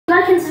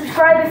and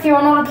subscribe if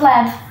you're not a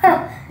pleb.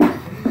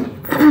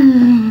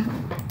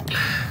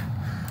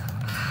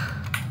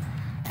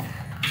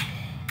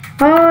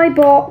 Hi,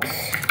 box.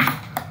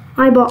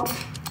 Hi, box.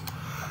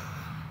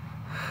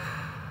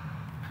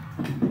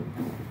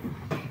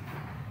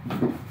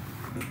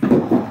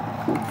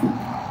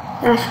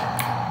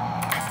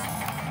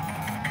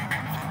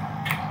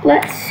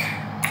 Let's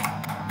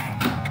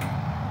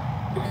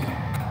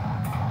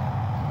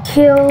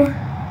kill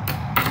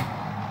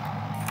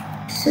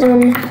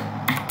some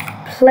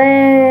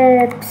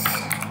plebs.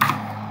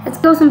 Let's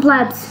kill some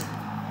plebs.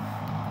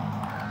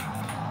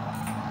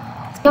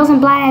 Let's kill some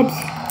plebs.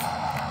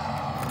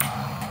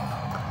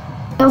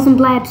 Kill some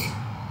plebs.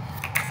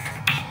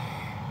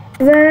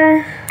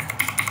 There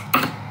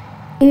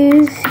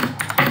is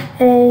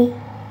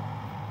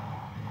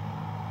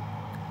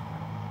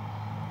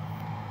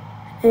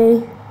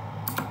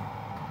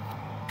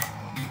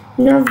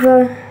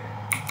another.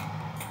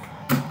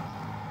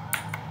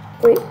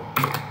 Wait.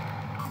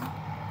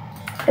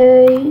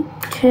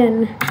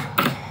 A10.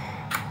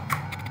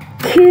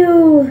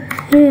 Kill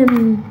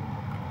him.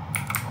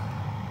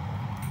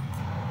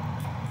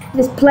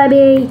 This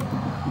plebby.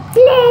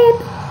 Pleb,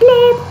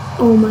 pleb.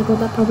 Oh my god,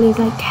 that probably is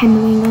like 10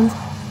 marine guns.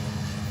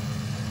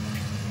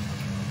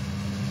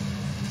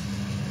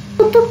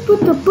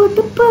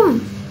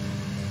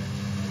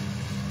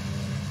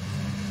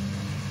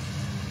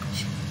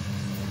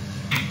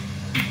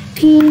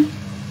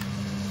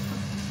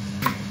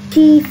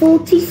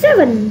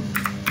 P47.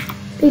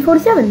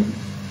 P47.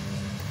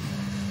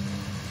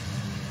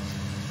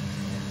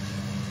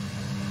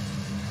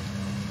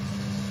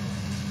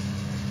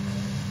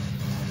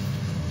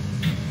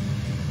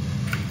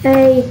 A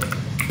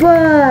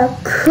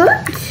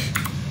Berkut.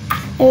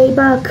 A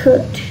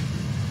Berkut.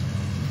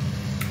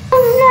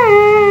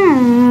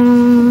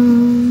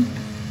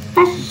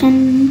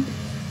 Fashion.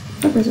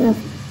 What was F?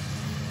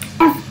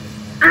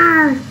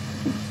 F-R.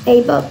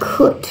 A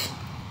Berkut.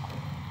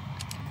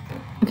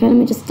 Okay, let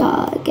me just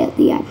get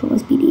the actual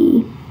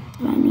SPD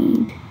that I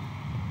need.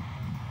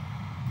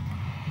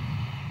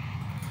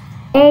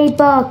 A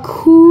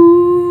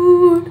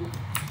Berkut.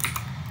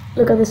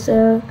 Look at this,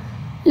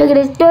 look at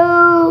this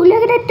dough.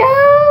 Look at it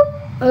dough.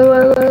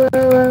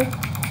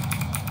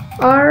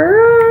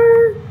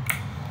 R.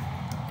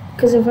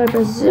 Because if I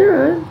press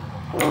 0.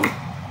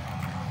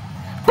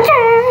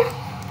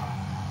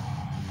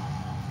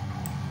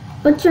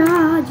 Butcher.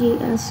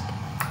 GS.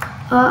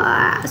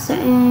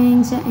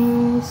 Settings.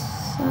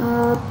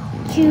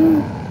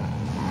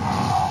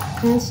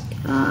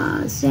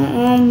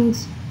 Settings.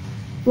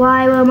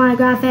 Why will my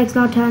graphics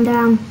not turn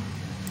down?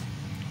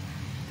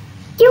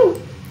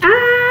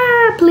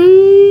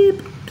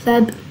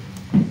 Pleb.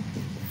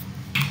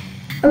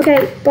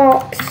 Okay,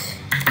 box.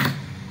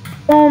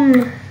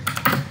 Bomb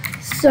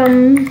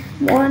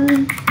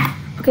someone.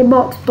 Okay,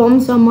 box. Bomb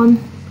someone.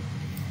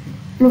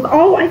 Look,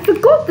 oh, I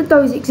forgot that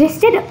those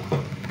existed.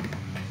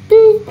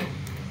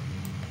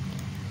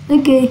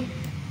 Okay.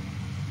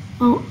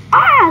 Oh,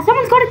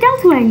 someone's got a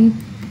Delta Wing.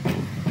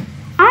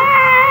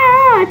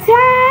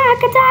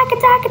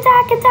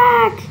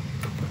 Attack.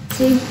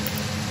 See?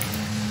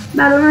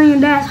 Battle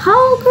Dash.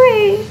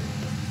 Hungry.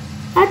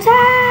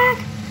 Attack.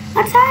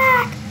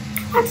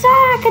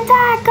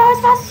 Go as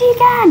fast as you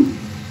can.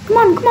 Come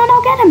on,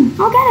 I'll get him.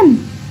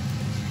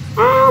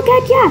 I'll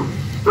get ya.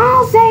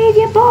 I'll save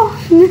you, boy.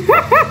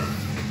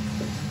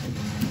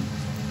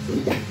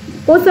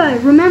 Also,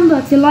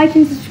 remember to like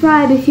and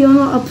subscribe if you're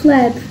not a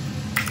pleb.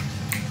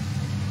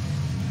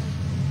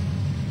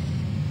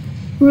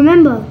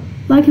 Remember,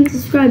 like and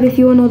subscribe if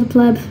you are not a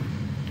pleb,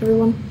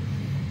 everyone.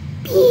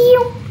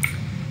 Pew!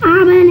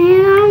 I've been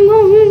here, I'm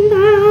going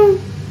down.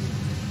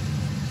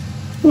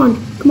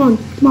 Come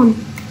on.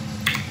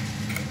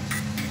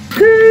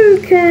 Who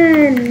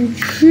can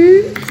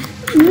shoot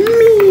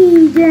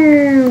me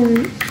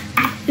down?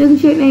 Who can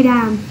shoot me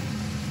down?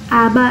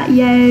 But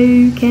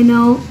you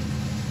cannot.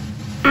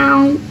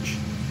 Ouch.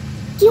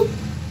 Pew!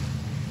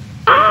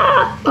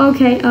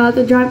 Okay,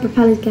 the giant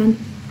propellers can.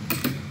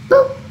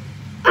 Boop!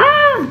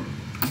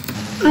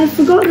 I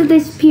forgot that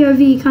this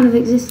POV kind of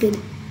existed.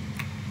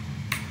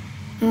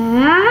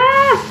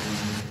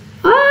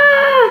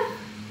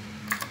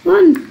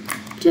 1,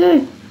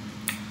 2.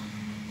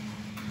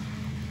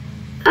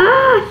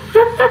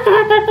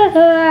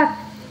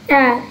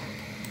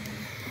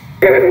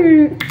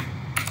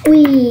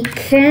 We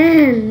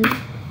can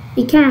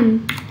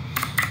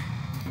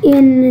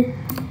in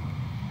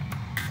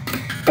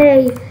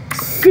a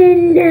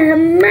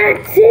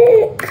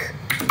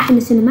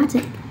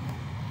cinematic.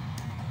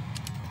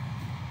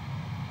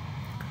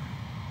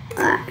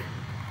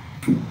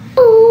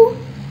 Oh,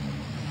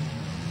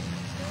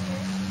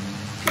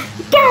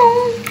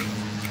 down.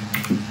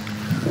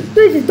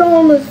 This is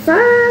 $5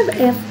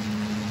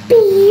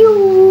 FBU.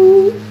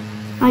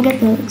 I get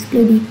the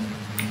explodey.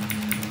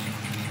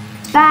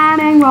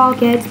 Spamming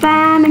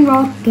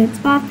rockets,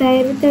 my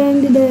favorite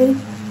thing to do.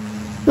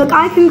 Look,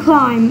 I can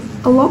climb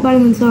a lot better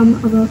than some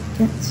other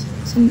jets.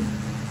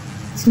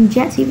 Some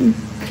jets even.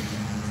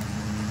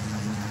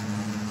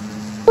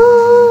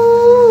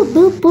 Ooh,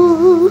 boop.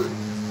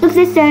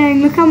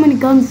 assisting. Look how many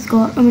guns it's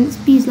got. I mean, it's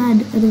B's lad.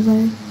 I don't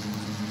know.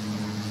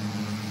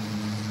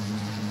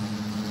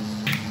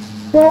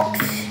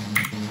 Box.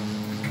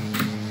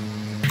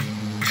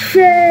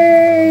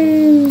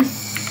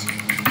 Chase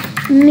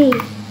me.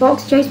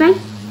 Box, chase me.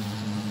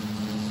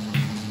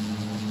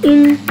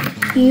 In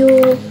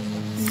your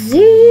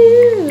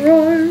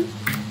zero.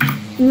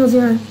 In your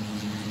zero.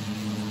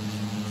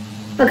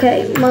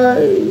 Okay,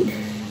 mode.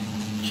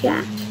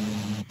 Chat.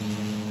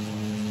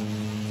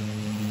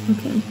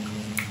 Okay.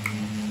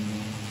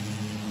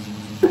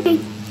 Okay.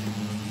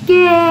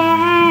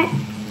 Get.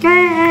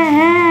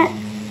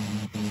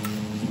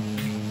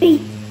 B.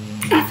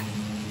 F.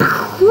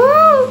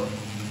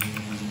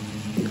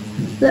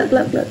 Look.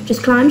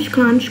 Just climb.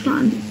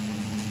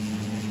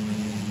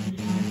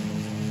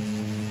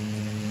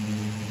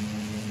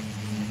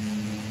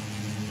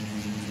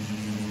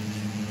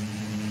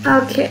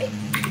 Okay.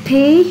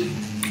 P.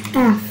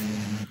 F.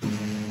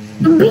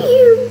 B.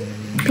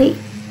 P.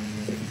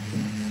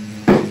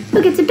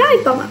 Look, it's a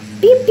dive bomber.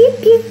 Beep.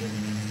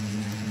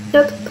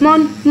 Look,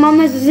 come on,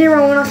 there's a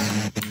zero on us.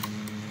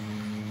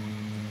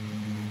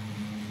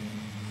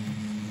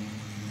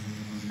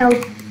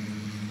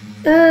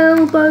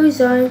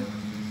 Bozo.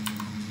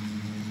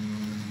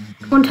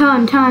 Come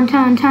on, turn.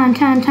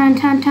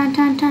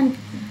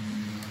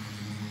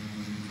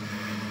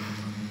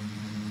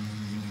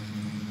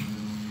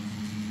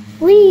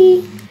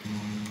 Whee!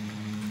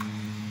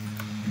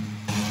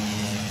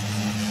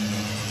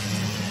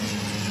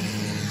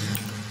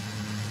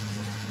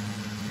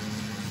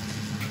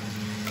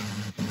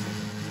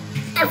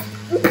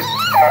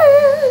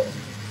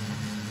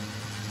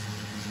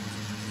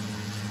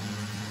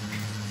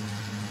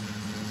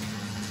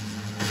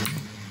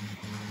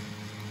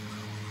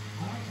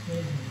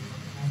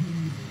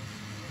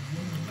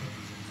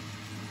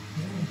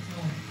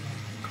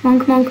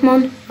 Come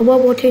on. A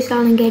World War II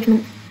style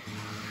engagement.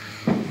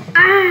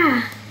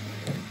 Ah!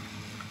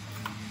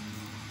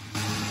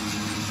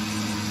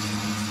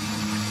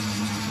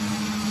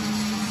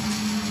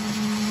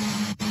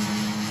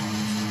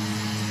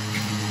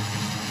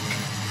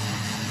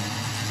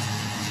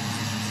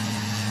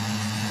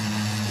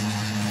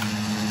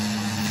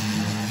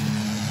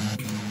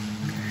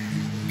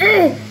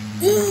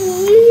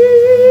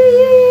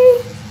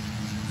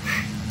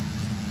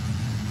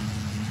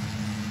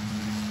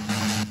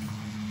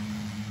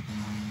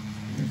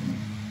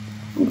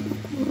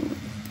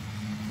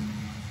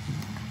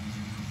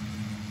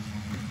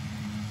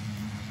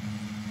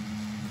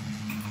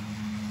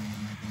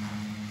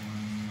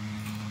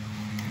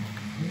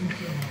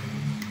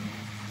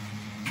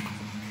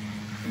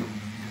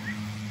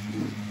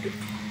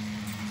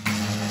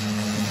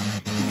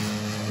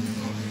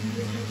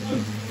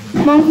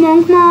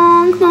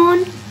 Come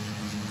on.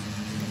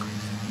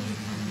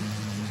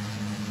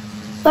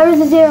 Where is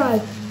the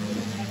zero?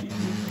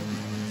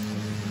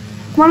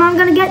 Come on, I'm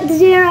gonna get the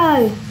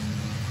zero.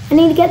 I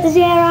need to get the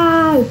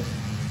zero.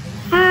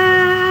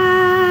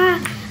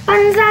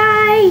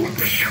 Banzai!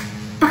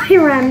 I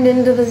rammed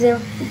into the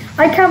zero.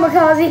 I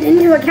kamikazed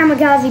into a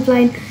kamikaze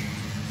plane.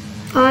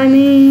 I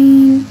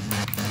mean...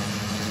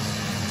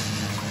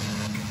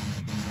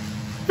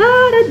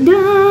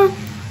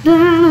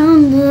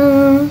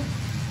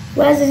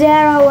 Where's the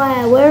zero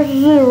at? Where's the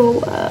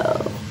zero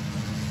at?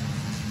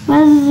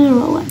 Where's the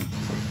zero at?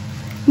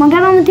 Come on,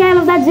 get on the tail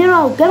of that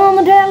zero. Get on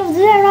the tail of the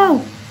zero.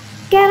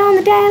 Get on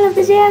the tail of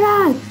the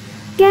zero.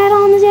 Get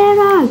on the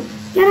zero.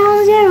 Get on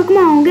the zero. Come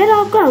on, get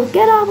up close.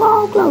 Get up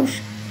all close.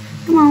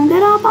 Come on,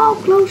 get up all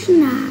close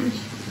and nice.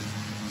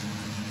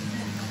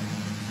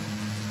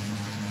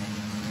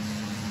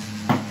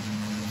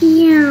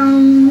 Yeah.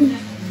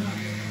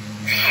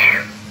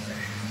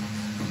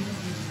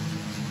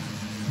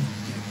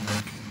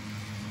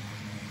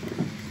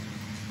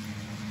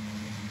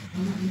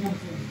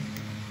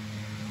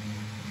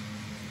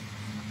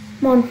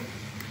 Come on.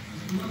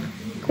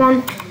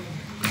 Come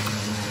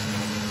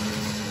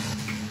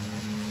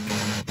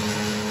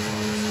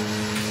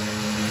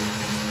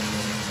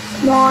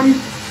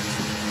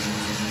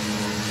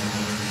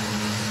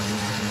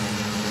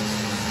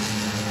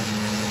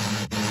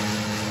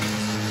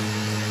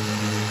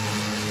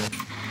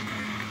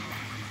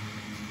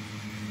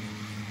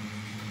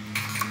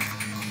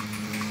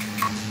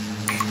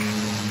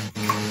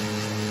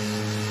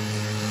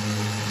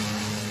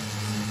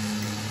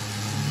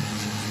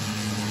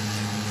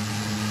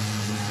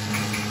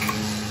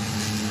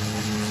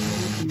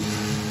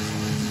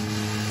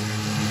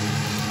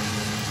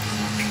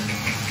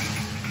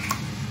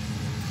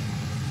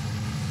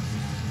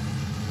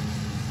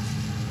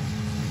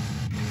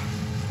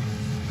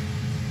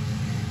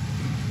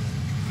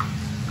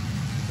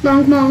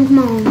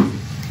on.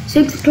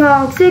 6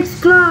 o'clock.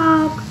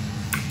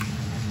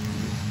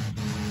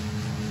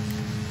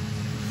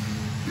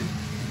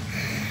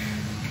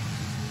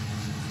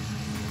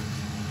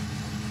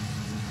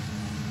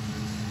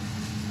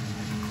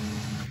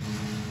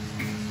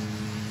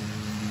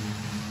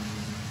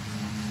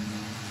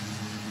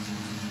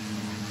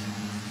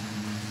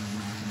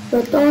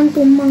 Return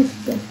to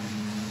monkey.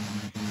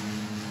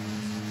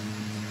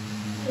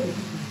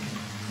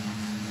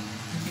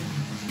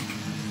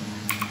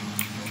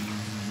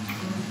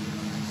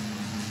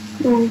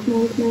 Come on, come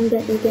on, come on,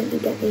 get me, get me,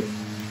 get me.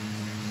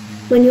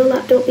 When your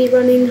laptop be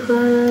running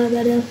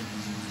better.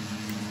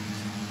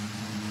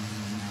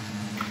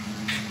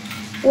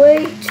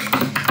 Wait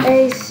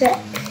a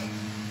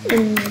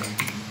second.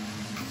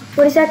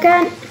 Wait a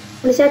second.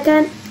 Wait a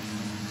second.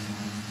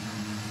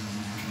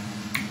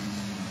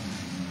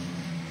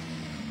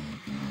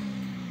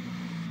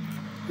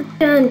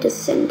 Return to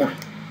sender.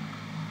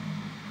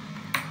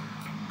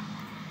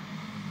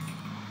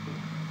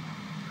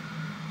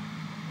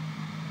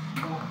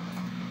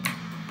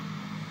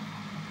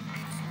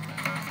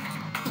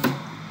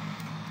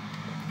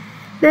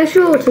 Make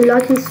sure to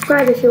like and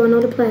subscribe if you are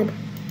not a pleb.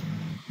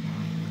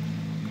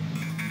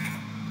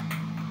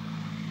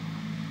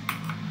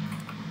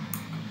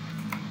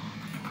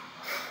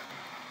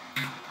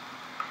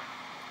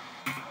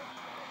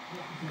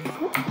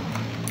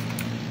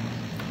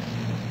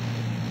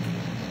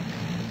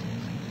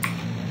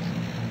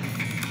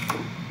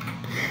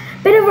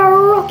 Bit of a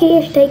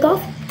rocky-ish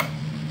takeoff.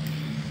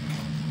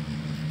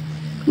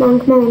 Come on,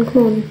 come on,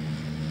 come on.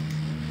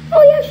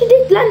 Oh, he actually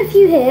did land a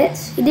few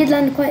hits. He did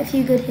land quite a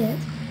few good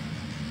hits.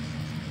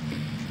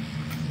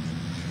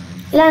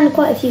 He landed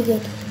quite a few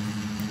good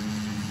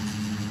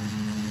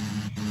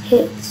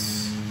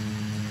hits.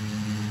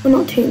 But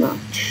not too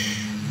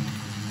much.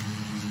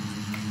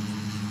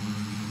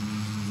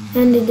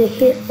 Landed a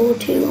hit or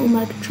two on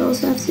my control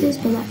surfaces,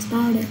 but that's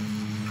about it.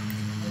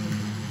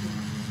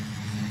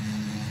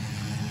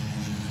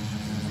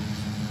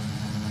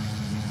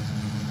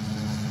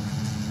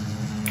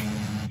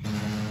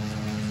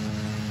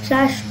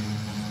 Slash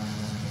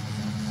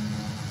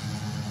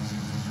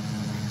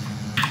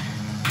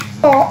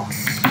box,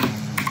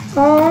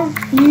 are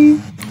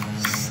you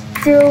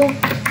still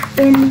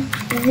in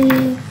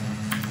the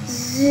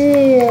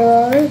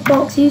zero?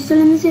 Box, are you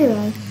still in the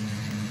zero?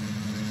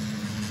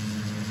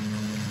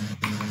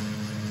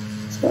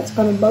 So that's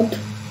kind of bugged.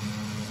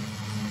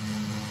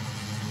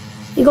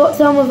 We got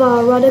some of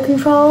our rudder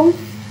control.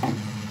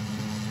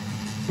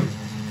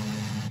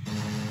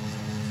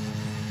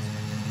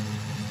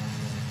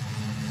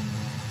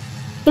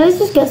 Let's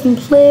just get some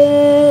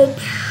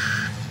flips.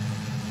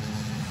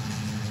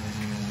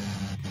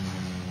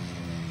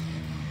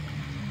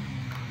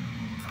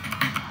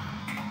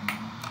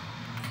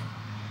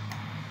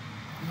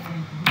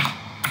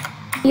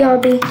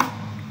 BRB.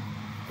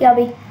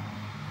 BRB.